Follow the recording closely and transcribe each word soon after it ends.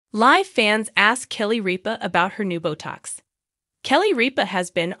Live fans ask Kelly Ripa about her new Botox. Kelly Ripa has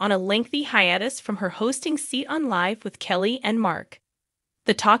been on a lengthy hiatus from her hosting seat on Live with Kelly and Mark.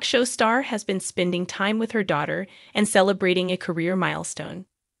 The talk show star has been spending time with her daughter and celebrating a career milestone.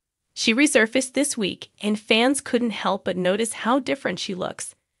 She resurfaced this week, and fans couldn't help but notice how different she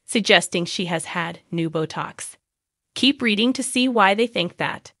looks, suggesting she has had new Botox. Keep reading to see why they think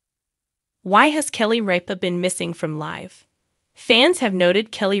that. Why has Kelly Ripa been missing from Live? Fans have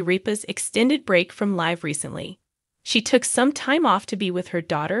noted Kelly Ripa's extended break from Live recently. She took some time off to be with her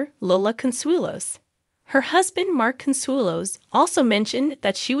daughter, Lola Consuelos. Her husband, Mark Consuelos, also mentioned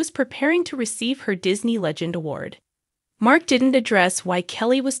that she was preparing to receive her Disney Legend Award. Mark didn't address why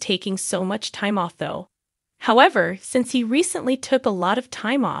Kelly was taking so much time off, though. However, since he recently took a lot of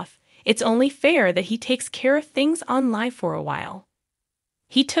time off, it's only fair that he takes care of things on Live for a while.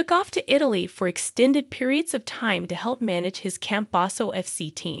 He took off to Italy for extended periods of time to help manage his Camp Basso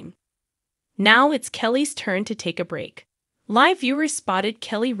FC team. Now it's Kelly's turn to take a break. Live viewers spotted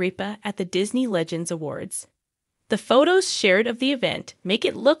Kelly Ripa at the Disney Legends Awards. The photos shared of the event make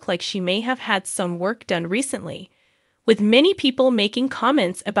it look like she may have had some work done recently, with many people making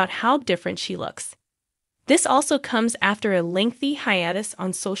comments about how different she looks. This also comes after a lengthy hiatus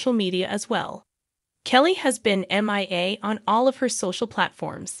on social media as well. Kelly has been MIA on all of her social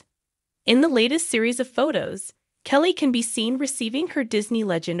platforms. In the latest series of photos, Kelly can be seen receiving her Disney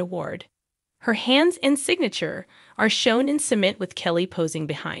Legend Award. Her hands and signature are shown in cement with Kelly posing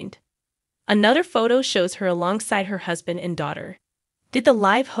behind. Another photo shows her alongside her husband and daughter. Did the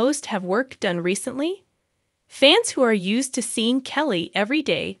Live host have work done recently? Fans who are used to seeing Kelly every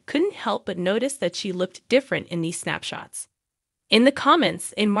day couldn't help but notice that she looked different in these snapshots. In the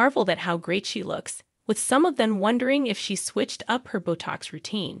comments, they marveled at how great she looks, with some of them wondering if she switched up her Botox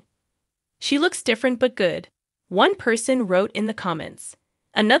routine. "She looks different but good," one person wrote in the comments.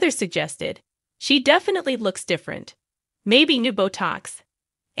 Another suggested, "She definitely looks different. Maybe new Botox."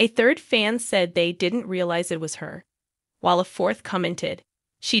 A third fan said they didn't realize it was her, while a fourth commented,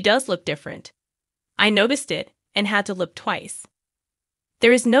 "She does look different. I noticed it and had to look twice."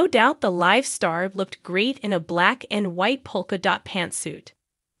 There is no doubt the Live star looked great in a black and white polka dot pantsuit.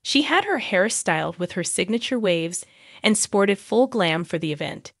 She had her hair styled with her signature waves and sported full glam for the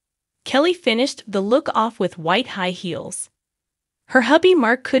event. Kelly finished the look off with white high heels. Her hubby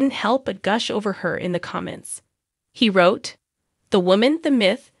Mark couldn't help but gush over her in the comments. He wrote, "The woman, the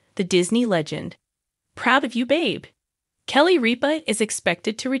myth, the Disney legend. Proud of you, babe." Kelly Ripa is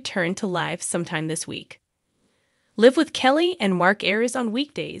expected to return to Live sometime this week. Live with Kelly and Mark airs on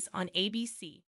weekdays on ABC.